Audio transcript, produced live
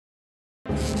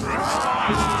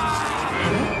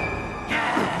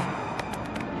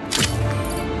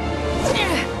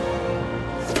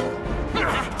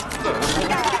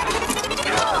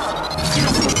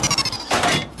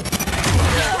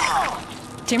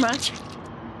Too much?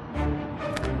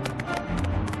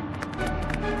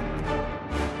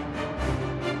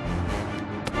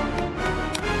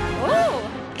 Whoa!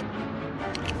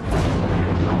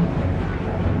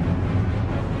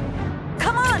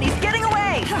 Come on, he's getting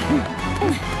away!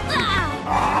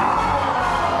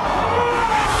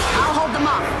 I'll hold them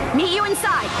off. Meet you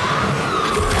inside.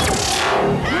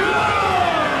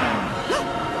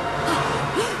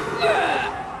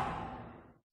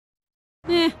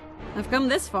 I've come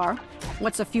this far.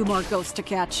 What's a few more ghosts to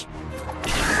catch?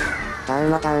 どう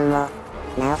もどうも、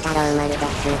直太郎丸で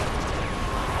す。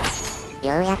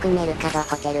ようやくメルカド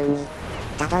ホテルに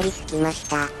たどり着きまし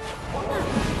た。中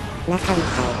に入っ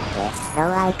てロ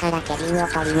ーアンからケビンを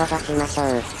取り戻しましょ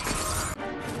う。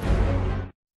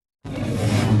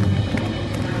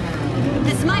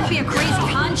This might be a crazy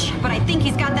hunch, but I think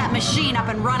he's got that machine up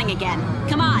and running again.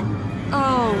 Come on.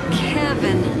 Oh,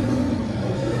 Kevin.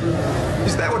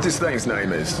 Is that what this thing's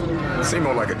name is? Seemed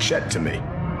more like a Chet to me.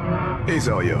 He's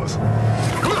all yours.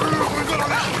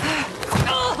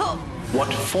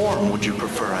 What form would you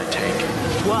prefer I take?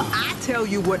 Well, I tell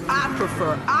you what I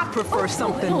prefer. I prefer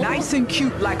something nice and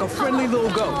cute like a friendly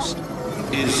little ghost.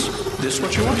 Is this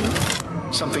what you want?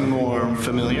 Something more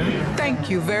familiar? Thank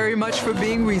you very much for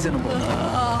being reasonable.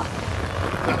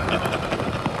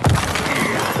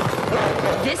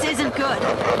 This isn't good.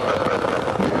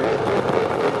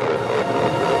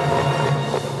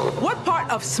 What part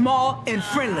of small and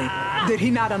friendly did he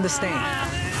not understand?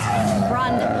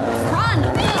 Run!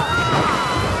 Run!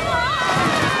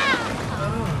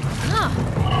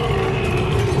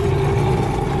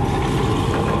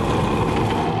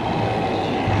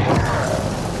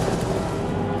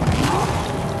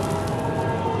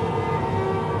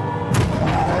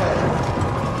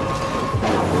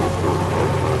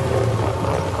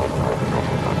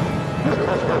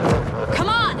 Come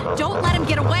on! Don't let him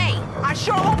get away! I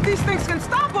sure hope these things can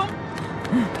stop him.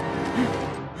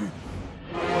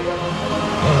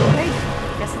 Hey,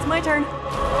 guess it's my turn.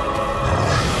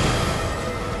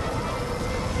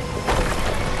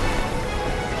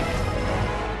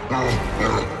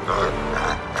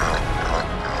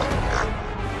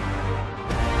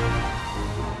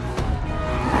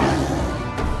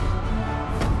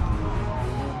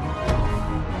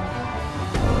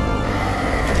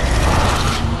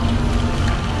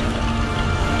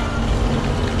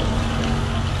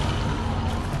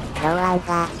ローアン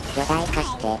が巨大化し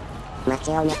て街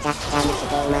をめちゃくちゃにし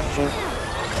ています。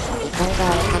急いで追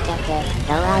いかけて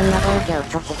ローアンの防御を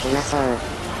阻止しましょう。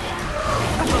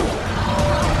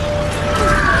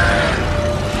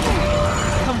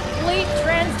Complete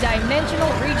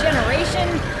trans-dimensional regeneration?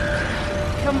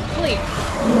 Complete.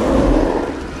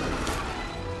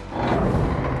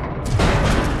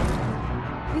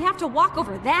 We have to walk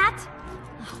over that?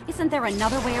 Isn't there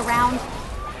another way around?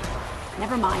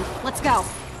 Never mind. Let's go.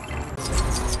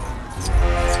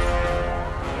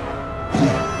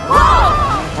 Whoa! わ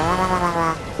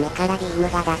わ、目からビーム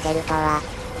が出せるとは。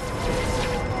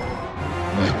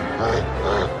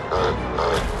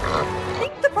I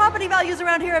think the property values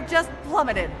around here have just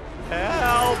plummeted. 道が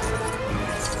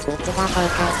崩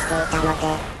壊していたので、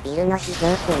ビルの非常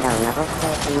通路を登って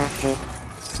いきます。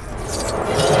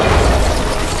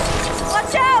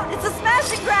Watch out! It's a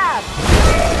smash and grab!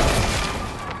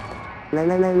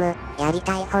 む、やり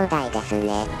たい放題です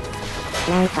ね。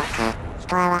なんとか、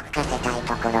一泡吹かせたい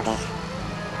ところです。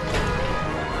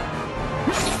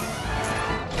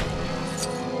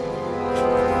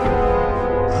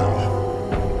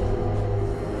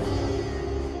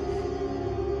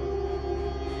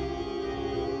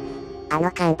あ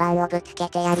の看板をぶつけ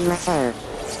てやりましょう。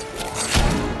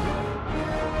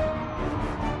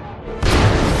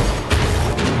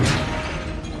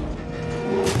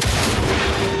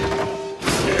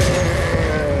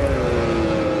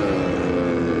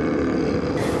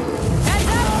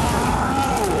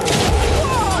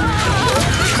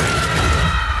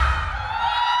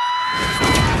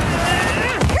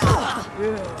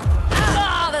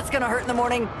That's gonna hurt in the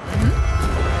morning.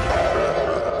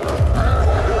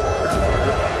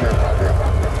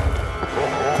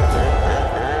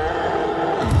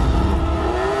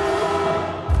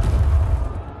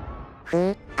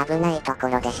危ないとこ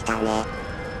ろでしたね。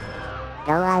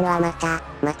ローアンはまた、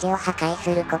街を破壊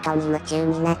することに夢中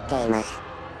になっています。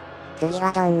次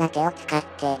はどんな手を使っ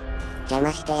て、邪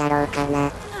魔してやろうか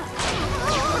な。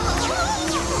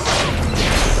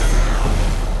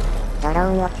ドロー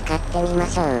ンを使ってみま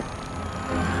しょう。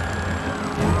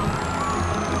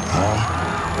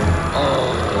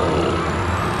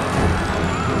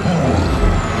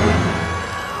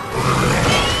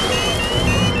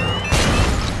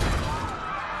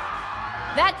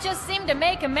That just seemed to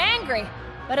make him angry,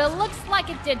 but it looks like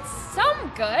it did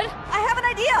some good. I have an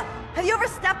idea! Have you ever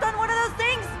stepped on one of those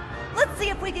things? Let's see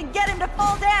if we can get him to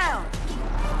fall down!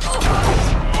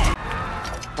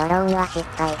 ドローンは失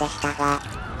敗でしたが、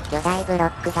巨大ブロッ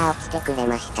クが落ちてくれ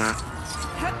ました。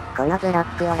このブロッ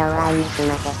クをローアンに積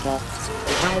ませて、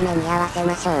痛い目に合わせ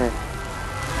ましょう。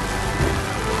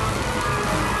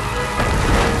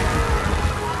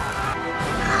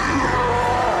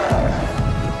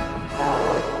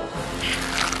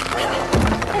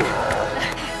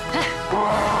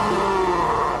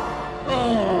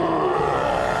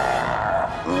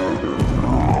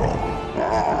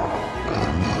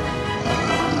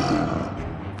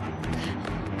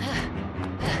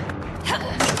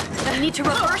We need to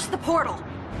reverse the portal.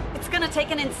 It's gonna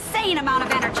take an insane amount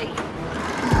of energy.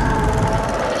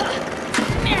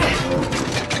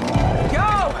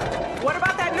 Yo! What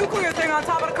about that nuclear thing on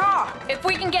top of the car? If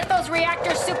we can get those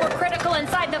reactors supercritical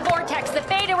inside the vortex, the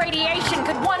beta radiation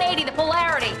could 180 the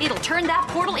polarity. It'll turn that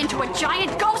portal into a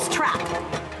giant ghost trap.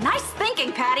 Nice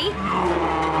thinking, Patty.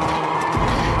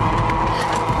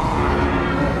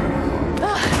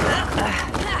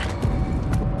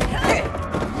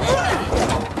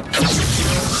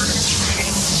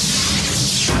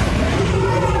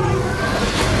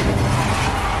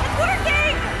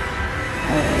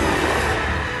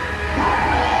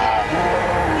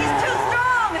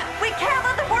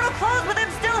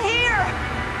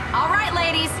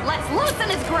 Let's loosen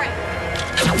his grip!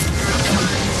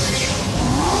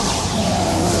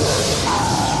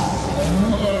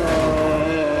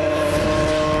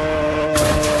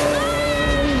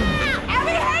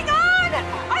 Abby, hang on!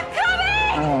 I'm coming!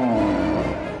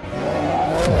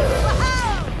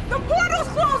 The portal's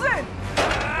closing!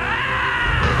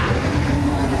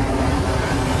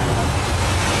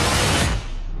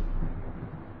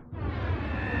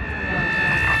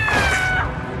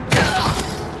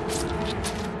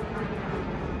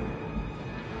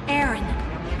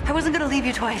 I wasn't gonna leave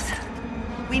you twice.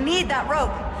 We need that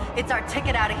rope. It's our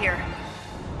ticket out of here.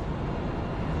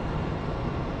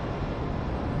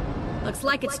 Looks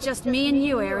like it's just me and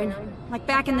you, Aaron. Like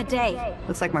back in the day.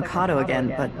 Looks like Mercado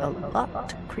again, but a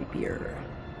lot creepier.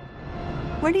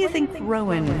 Where do you think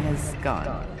Rowan has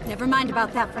gone? Never mind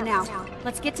about that for now.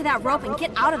 Let's get to that rope and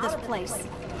get out of this place.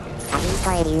 アリー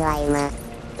とエリーは今、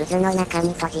渦の中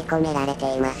に閉じ込められ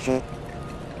ています。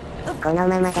この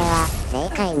ままでは、霊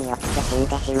界に落ちて死ん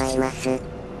でしまいます。ロ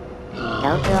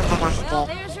ープを探して、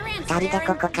二人で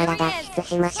ここから脱出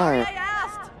しましょう。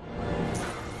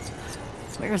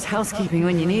Where's housekeeping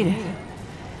when you need it?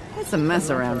 It's a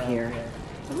mess around here.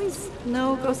 At least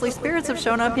no ghostly spirits have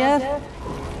shown up yet.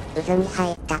 渦に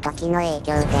入った時の影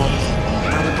響で、二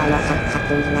人とも白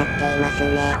髪になっています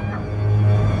ね。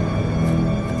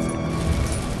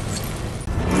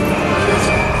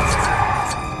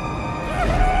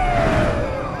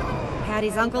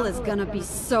Patty's uncle is gonna be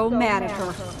so mad at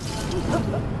her.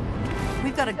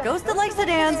 We've got a ghost that likes to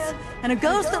dance, and a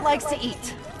ghost that likes to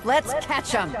eat. Let's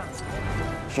catch them.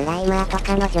 スライマーと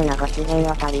彼女のご機嫌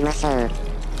を取りましょう。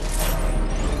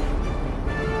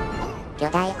巨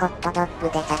大ホットドッグ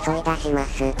で誘い出しま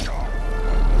す。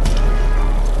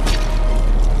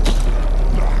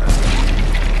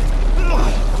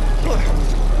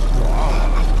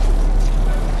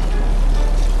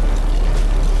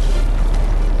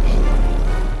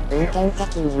運転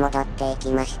席に戻っていき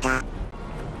ました。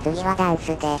次はダンス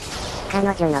で、彼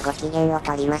女のご機嫌を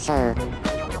取りましょう。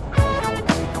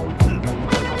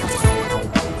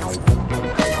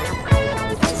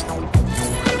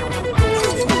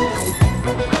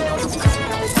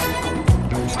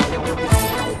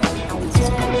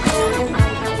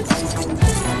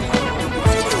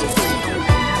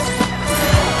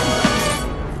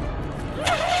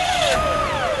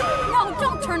No,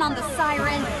 don't turn on the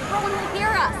siren. Rowan will hear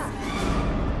us.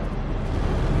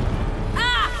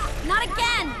 Not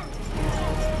again!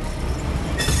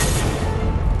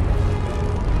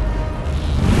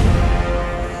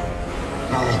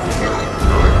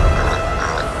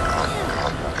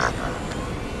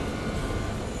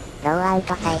 Rowan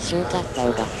と最終決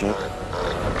戦です。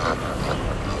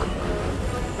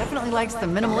Definitely likes the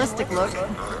minimalistic look.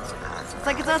 It's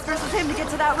like it's us versus him to get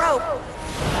to that rope.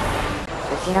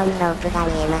 後ろにロープが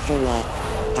見えますね。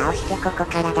倒してここ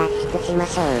から脱出しま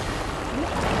しょう。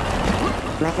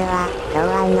まずは、ロ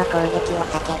ーアンの攻撃を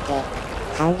避けて、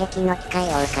反撃の機会を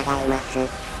伺います。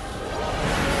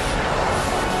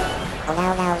オラ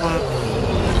オラオラ。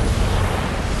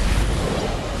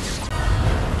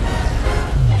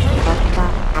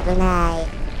危ない。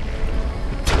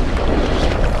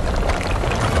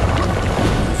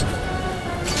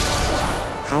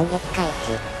反撃開始。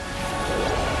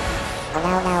オラオ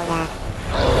ラオラ。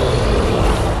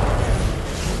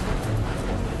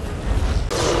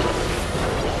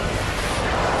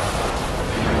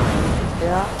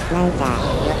なんだ、よ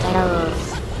けろー。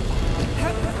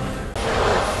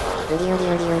うりうりう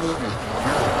りうり。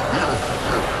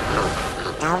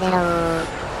倒れろー。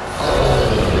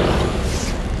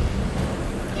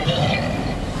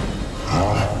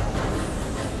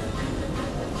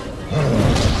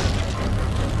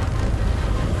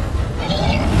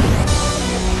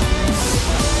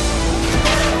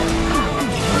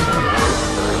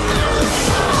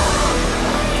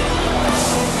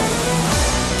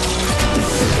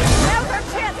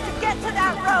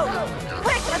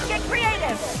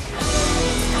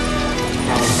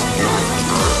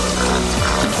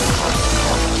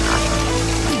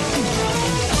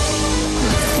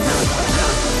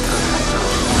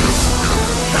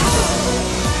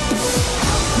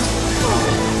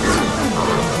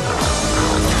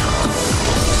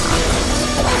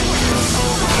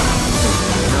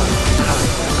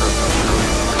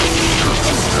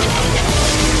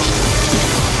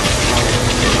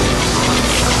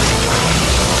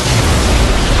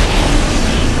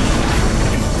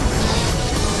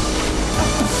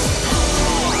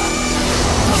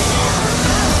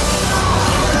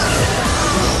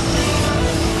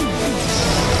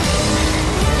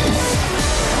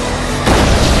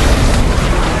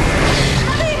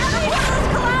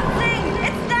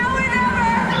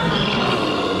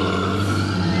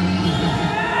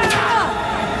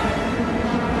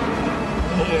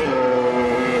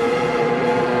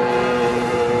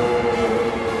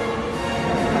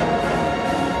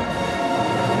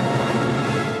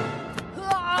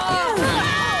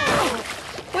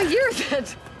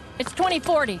It's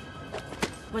 2040.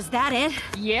 Was that it?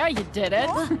 Yeah, you did it.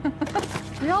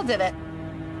 We all did it.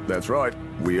 That's right.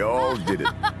 We all did it.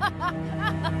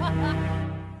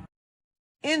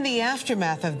 In the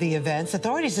aftermath of the events,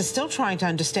 authorities are still trying to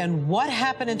understand what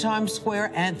happened in Times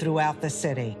Square and throughout the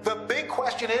city. The big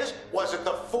question is, was it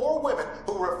the 4 women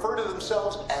who refer to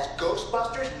themselves as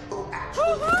Ghostbusters who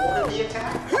actually ordered the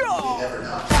attack? You never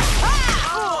know.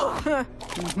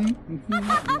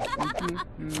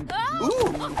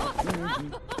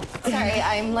 Sorry,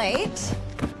 I'm late.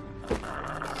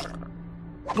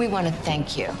 We want to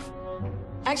thank you.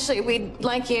 Actually, we'd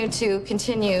like you to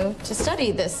continue to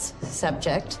study this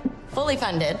subject, fully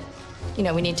funded. You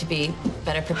know, we need to be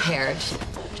better prepared,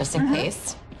 just in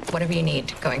case. Whatever you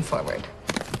need going forward.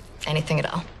 Anything at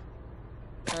all.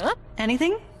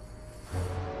 Anything?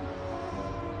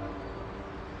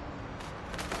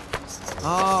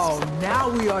 Oh,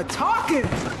 now we are talking!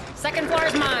 Second floor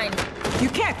is mine. You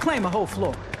can't claim a whole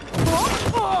floor.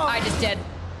 I just did.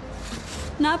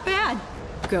 Not bad,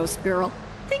 Ghost Girl.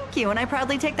 Thank you, and I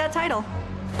proudly take that title.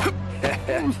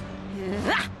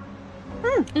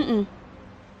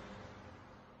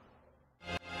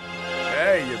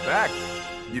 Hey, you're back.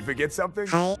 You forget something?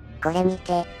 はい、これ見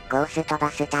て、ゴースト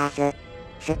バスターズ。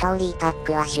ストーリーパッ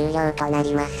クは終了とな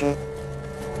ります。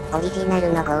オリジナ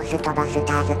ルのゴーストバス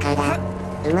ターズから、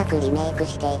うまくリメイク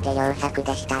していて良作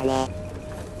でしたね。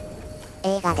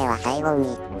映画では最後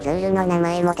に、ツールの名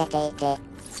前も出ていて、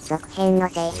続編の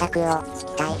制作を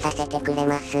期待させてくれ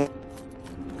ます。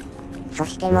そ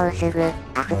してもうすぐ、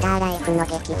アフターライフの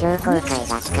劇場公開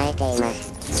が控えていま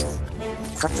す。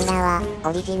こちらは、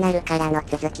オリジナルからの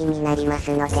続きになります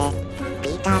ので、ピ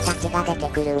ーターたちが出て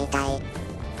くるみたい。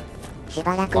し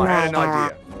ばらくの間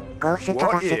は、ゴースト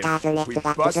バスターズ熱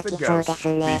が続きそうです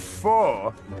ね。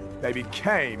そ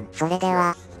れで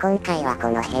は、今回はこ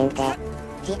の辺で、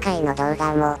次回の動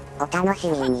画もお楽し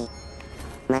みに。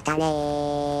またね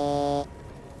ー。